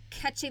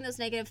catching those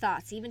negative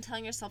thoughts, even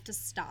telling yourself to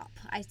stop.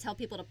 I tell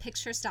people to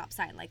picture a stop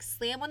sign, like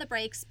slam on the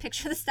brakes,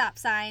 picture the stop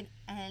sign,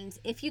 and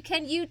if you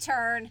can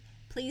U-turn,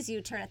 please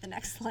U-turn at the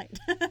next light.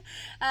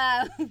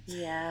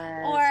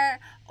 Yes.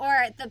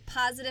 Or the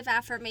positive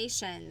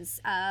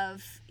affirmations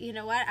of, you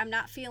know what, I'm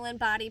not feeling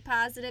body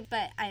positive,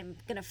 but I'm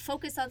gonna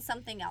focus on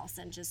something else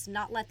and just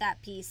not let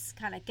that piece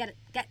kind of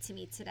get to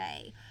me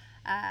today.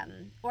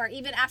 Or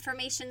even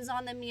affirmations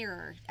on the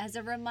mirror as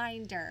a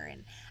reminder.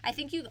 And I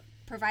think you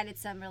provided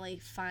some really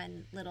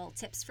fun little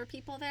tips for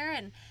people there.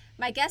 And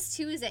my guess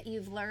too is that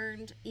you've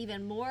learned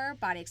even more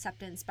body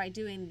acceptance by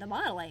doing the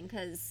modeling,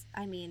 because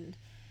I mean,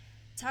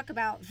 talk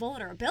about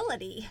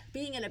vulnerability,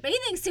 being in a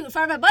bathing suit in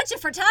front of a bunch of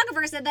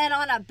photographers and then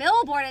on a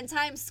billboard in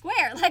Times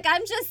Square. Like,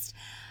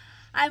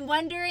 I'm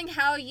wondering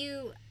how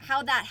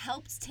that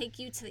helped take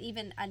you to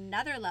even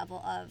another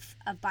level of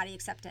body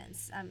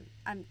acceptance.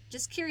 I'm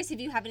just curious if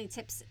you have any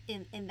tips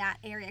in that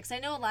area, because I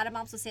know a lot of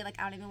moms will say, like,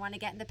 I don't even want to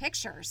get in the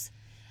pictures,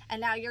 and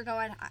now you're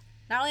going,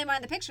 not only am I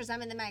in the pictures,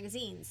 I'm in the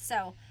magazines.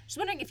 So just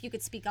wondering if you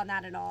could speak on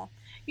that at all.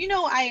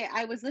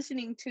 I was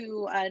listening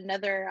to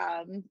another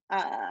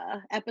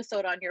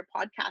episode on your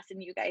podcast,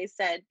 and you guys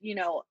said,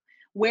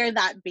 wear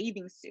that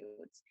bathing suit.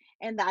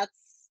 And that's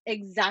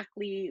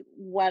exactly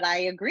what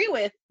I agree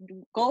with.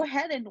 Go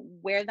ahead and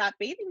wear that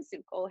bathing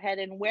suit. Go ahead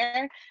and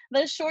wear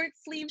the short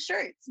sleeve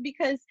shirts,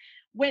 because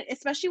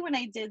especially when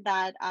I did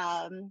that,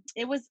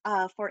 it was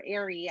for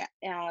Aerie.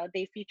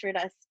 They featured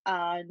us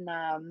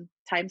on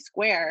Times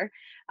Square.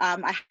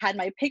 I had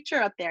my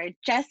picture up there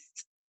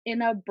just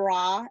in a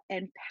bra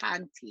and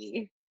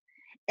panty.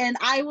 And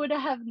I would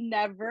have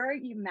never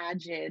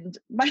imagined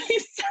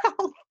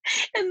myself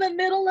in the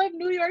middle of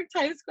New York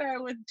Times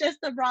Square with just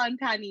a bra and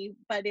panty,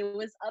 but it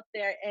was up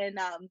there. And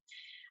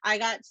I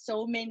got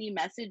so many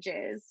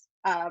messages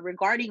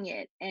regarding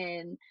it,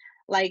 and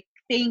like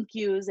thank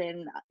yous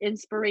and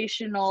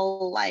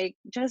inspirational, like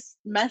just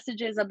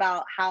messages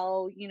about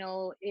how,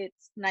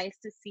 it's nice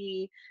to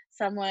see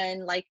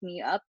someone like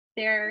me up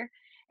there,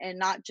 and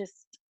not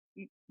just,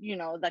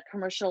 the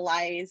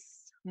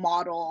commercialized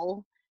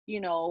model,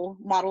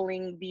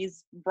 modeling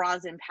these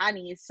bras and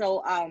panties.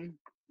 So,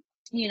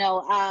 you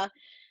know, uh,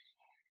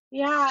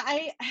 yeah,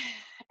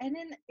 and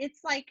then it's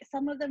like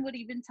some of them would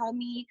even tell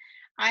me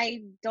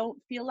I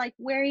don't feel like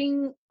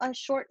wearing a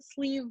short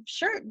sleeve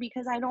shirt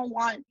because I don't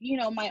want,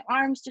 my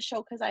arms to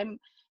show because I'm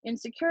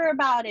insecure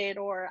about it,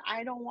 or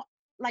I don't want,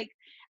 like,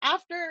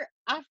 after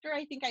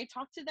I think I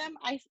talked to them,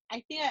 I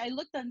think I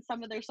looked on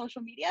some of their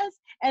social medias,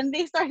 and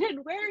they started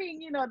wearing,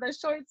 the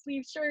short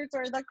sleeve shirts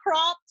or the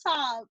crop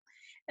top.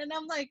 And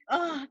I'm like,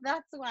 oh,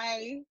 that's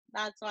why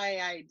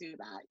I do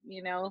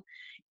that.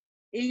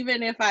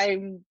 Even if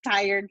I'm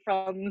tired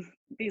from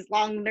these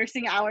long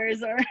nursing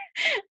hours or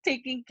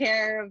taking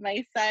care of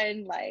my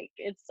son, like,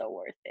 it's so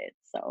worth it.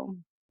 So,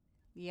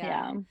 Yeah.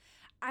 yeah.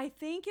 I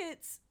think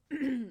it's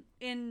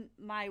in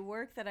my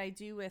work that I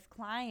do with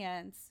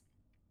clients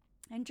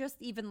and just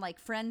even like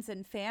friends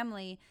and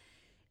family,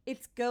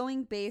 it's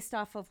going based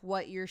off of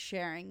what you're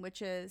sharing,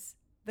 which is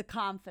the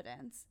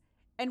confidence.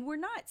 And we're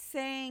not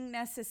saying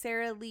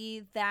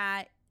necessarily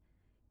that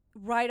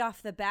right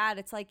off the bat,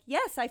 it's like,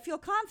 yes, I feel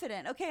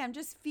confident. Okay, I'm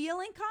just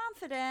feeling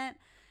confident.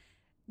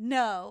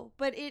 No,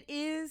 but it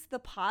is the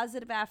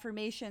positive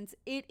affirmations.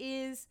 It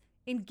is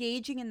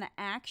engaging in the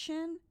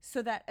action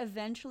so that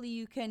eventually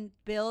you can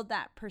build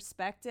that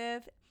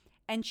perspective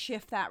and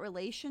shift that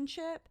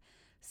relationship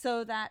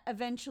so that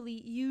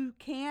eventually you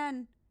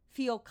can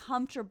feel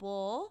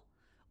comfortable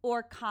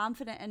or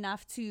confident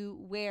enough to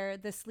wear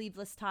the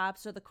sleeveless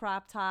tops or the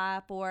crop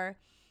top or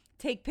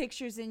take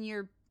pictures in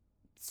your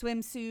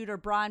swimsuit or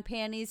bra and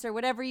panties or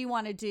whatever you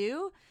want to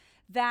do,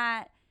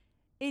 that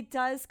it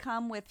does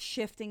come with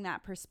shifting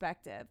that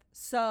perspective.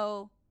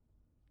 So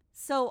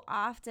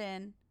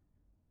often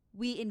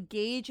we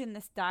engage in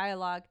this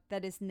dialogue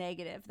that is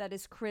negative, that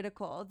is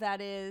critical,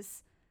 that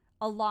is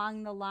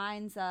along the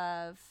lines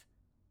of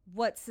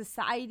what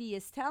society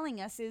is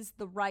telling us is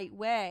the right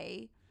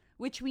way,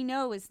 which we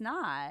know is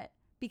not,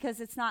 because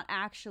it's not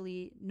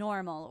actually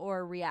normal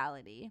or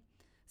reality.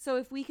 So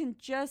if we can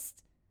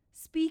just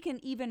speak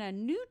in even a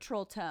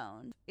neutral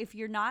tone, if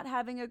you're not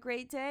having a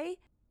great day,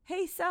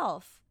 hey,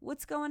 self,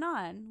 what's going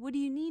on? What do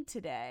you need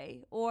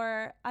today?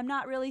 Or I'm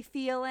not really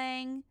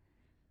feeling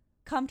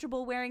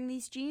comfortable wearing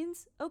these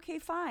jeans. Okay,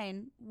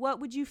 fine. What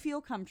would you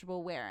feel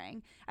comfortable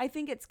wearing? I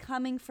think it's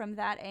coming from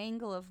that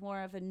angle of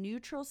more of a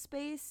neutral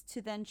space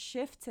to then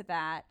shift to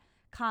that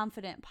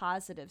confident,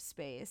 positive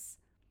space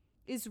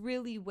is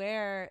really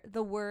where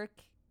the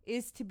work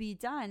is to be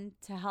done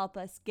to help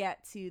us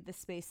get to the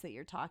space that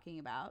you're talking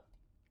about.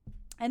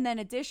 And then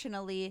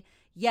additionally,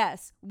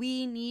 yes,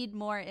 we need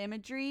more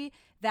imagery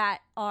that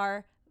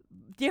are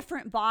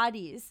different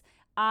bodies.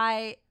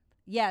 I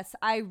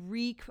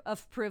reek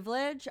of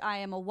privilege. I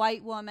am a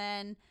white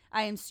woman.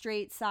 I am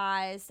straight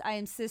sized. I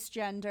am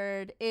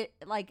cisgendered.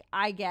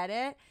 I get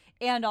it.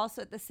 And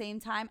also at the same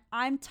time,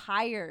 I'm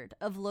tired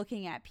of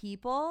looking at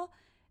people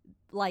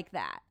like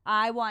that.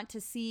 I want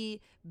to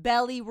see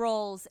belly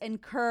rolls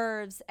and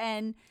curves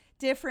and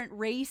different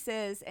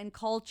races and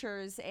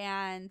cultures,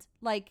 and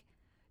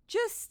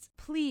just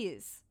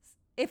please,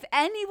 if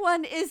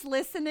anyone is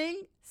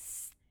listening,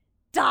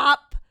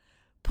 stop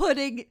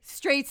putting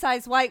straight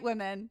size white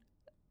women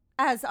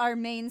as our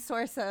main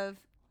source of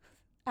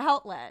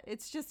outlet.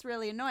 It's just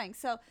really annoying.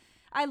 So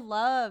I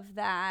love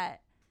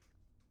that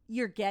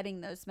you're getting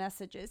those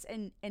messages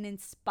and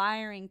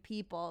inspiring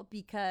people,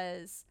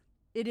 because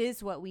it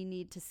is what we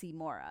need to see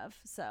more of.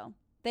 So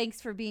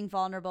thanks for being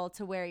vulnerable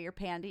to wear your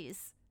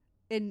panties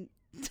in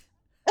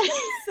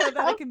so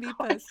that it can be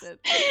posted.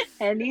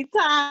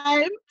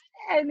 Anytime.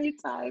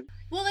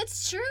 Well,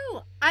 it's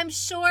true. I'm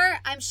sure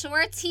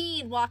a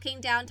teen walking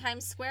down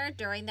Times Square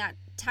during that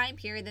time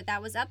period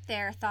that was up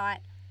there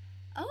thought,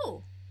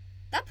 oh,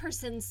 that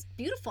person's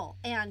beautiful,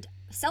 and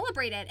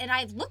celebrate it, and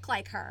I look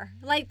like her.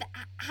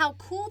 How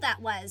cool that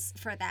was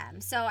for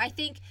them. So I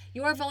think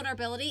your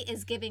vulnerability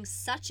is giving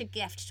such a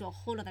gift to a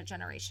whole other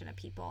generation of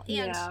people.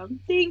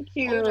 And thank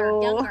you. Older,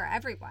 younger,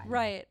 everyone.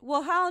 Right.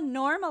 Well, how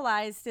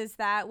normalized is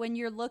that when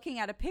you're looking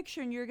at a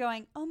picture and you're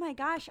going, oh my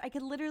gosh, I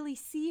could literally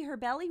see her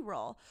belly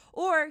roll,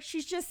 or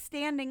she's just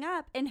standing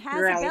up and has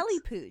a belly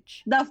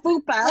pooch. The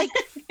fupa.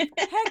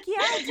 Heck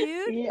yeah,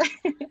 dude.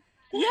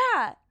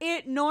 Yeah.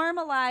 It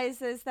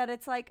normalizes that.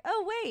 It's like,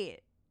 oh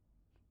wait,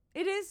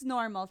 it is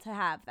normal to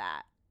have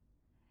that.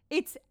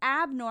 It's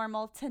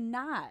abnormal to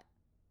not.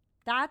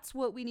 That's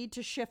what we need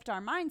to shift our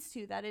minds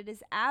to, that it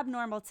is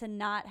abnormal to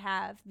not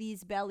have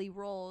these belly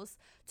rolls,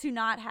 to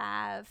not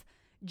have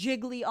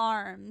jiggly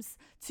arms,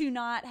 to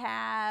not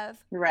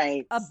have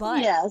a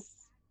butt.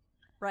 Yes.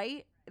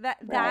 Right?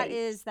 That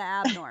is the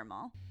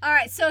abnormal. All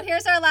right, so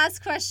here's our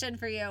last question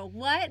for you.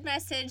 What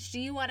message do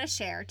you want to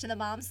share to the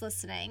moms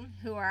listening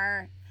who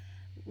are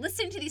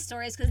listening to these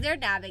stories, because they're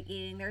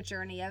navigating their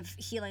journey of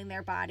healing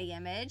their body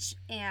image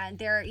and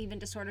their even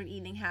disordered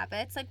eating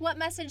habits? What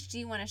message do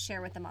you want to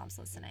share with the moms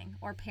listening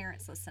or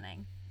parents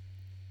listening?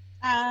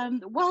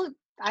 Well,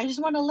 I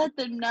just want to let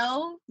them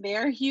know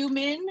they're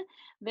human.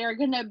 They're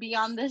going to be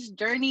on this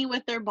journey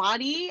with their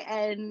body.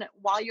 And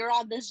while you're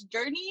on this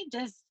journey,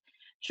 just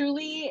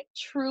truly,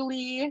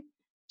 truly,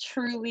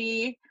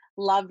 truly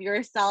love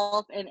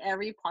yourself in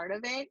every part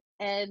of it.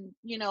 And,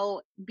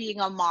 being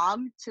a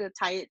mom, to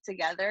tie it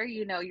together,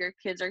 your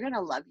kids are going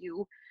to love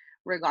you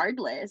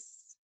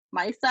regardless.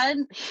 My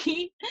son,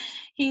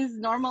 he's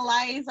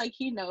normalized.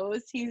 He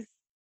knows, he's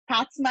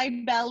pats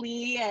my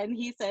belly and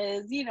he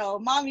says,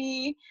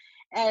 mommy,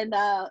 and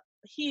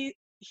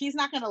he's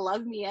not going to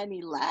love me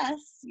any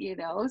less,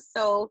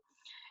 so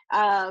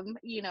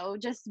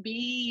just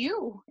be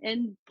you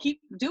and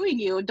keep doing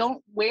you.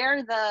 Don't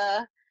wear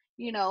the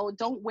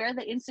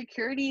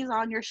insecurities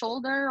on your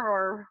shoulder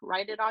or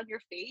write it on your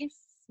face.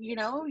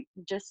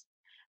 Just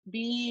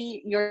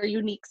be your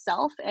unique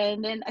self,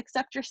 and then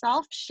accept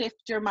yourself,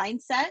 shift your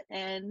mindset,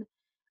 and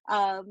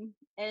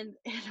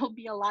it'll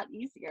be a lot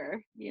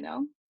easier.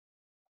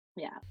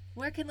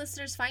 Where can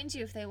listeners find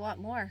you if they want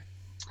more?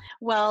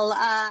 Well,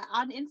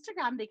 on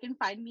Instagram, they can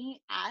find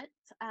me at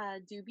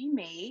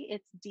Dubhemay.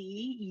 It's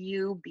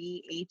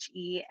DUBHEMAY.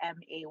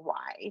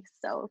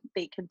 So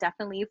they can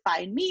definitely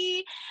find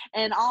me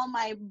and all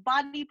my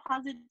body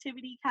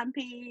positivity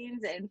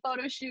campaigns and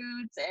photo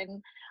shoots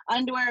and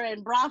underwear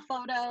and bra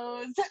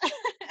photos.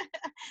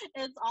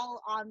 It's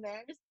all on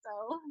there.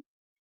 So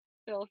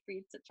feel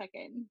free to check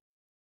in.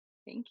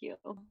 Thank you.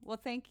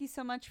 Well, thank you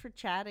so much for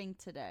chatting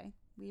today.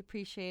 We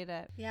appreciate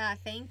it. Yeah,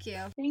 thank you.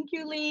 Thank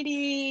you,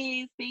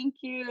 ladies. Thank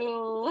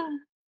you.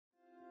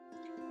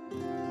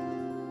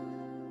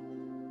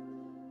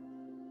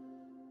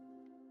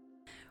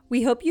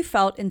 We hope you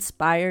felt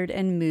inspired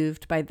and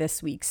moved by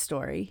this week's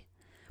story.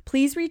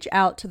 Please reach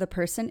out to the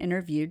person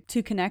interviewed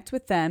to connect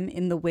with them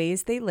in the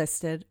ways they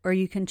listed, or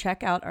you can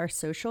check out our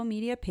social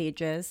media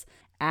pages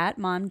at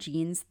Mom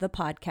Jeans, the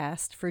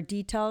podcast, for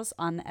details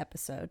on the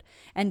episode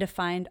and to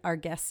find our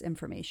guests'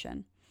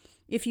 information.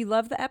 If you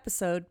love the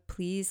episode,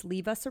 please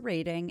leave us a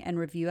rating and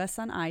review us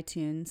on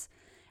iTunes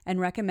and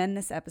recommend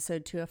this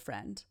episode to a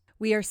friend.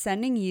 We are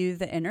sending you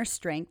the inner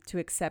strength to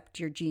accept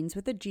your jeans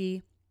with a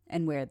G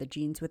and wear the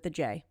jeans with a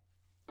J.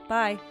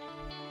 Bye.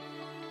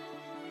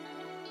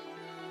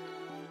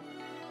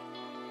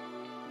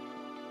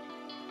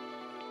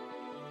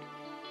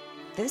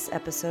 This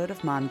episode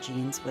of Mom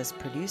Jeans was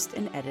produced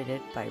and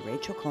edited by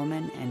Rachel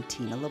Coleman and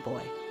Tina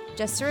LeBoy.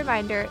 Just a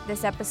reminder,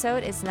 this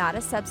episode is not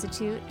a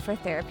substitute for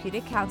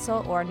therapeutic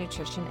counsel or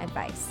nutrition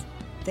advice.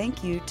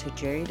 Thank you to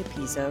Jerry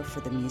DePizzo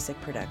for the music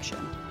production.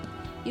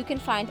 You can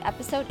find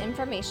episode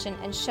information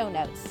and show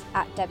notes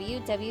at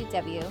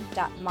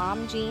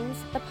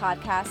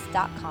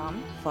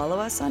www.momjeansthepodcast.com. Follow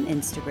us on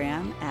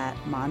Instagram at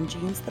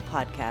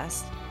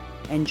MomJeansThePodcast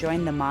and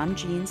join the Mom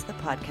Jeans the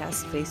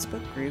Podcast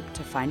Facebook group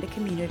to find a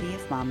community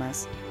of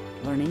mamas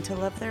learning to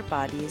love their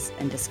bodies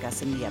and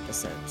discussing the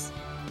episodes.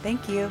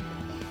 Thank you.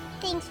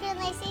 Thanks for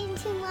listening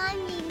to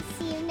Mom Jeans.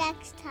 See you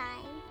next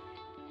time.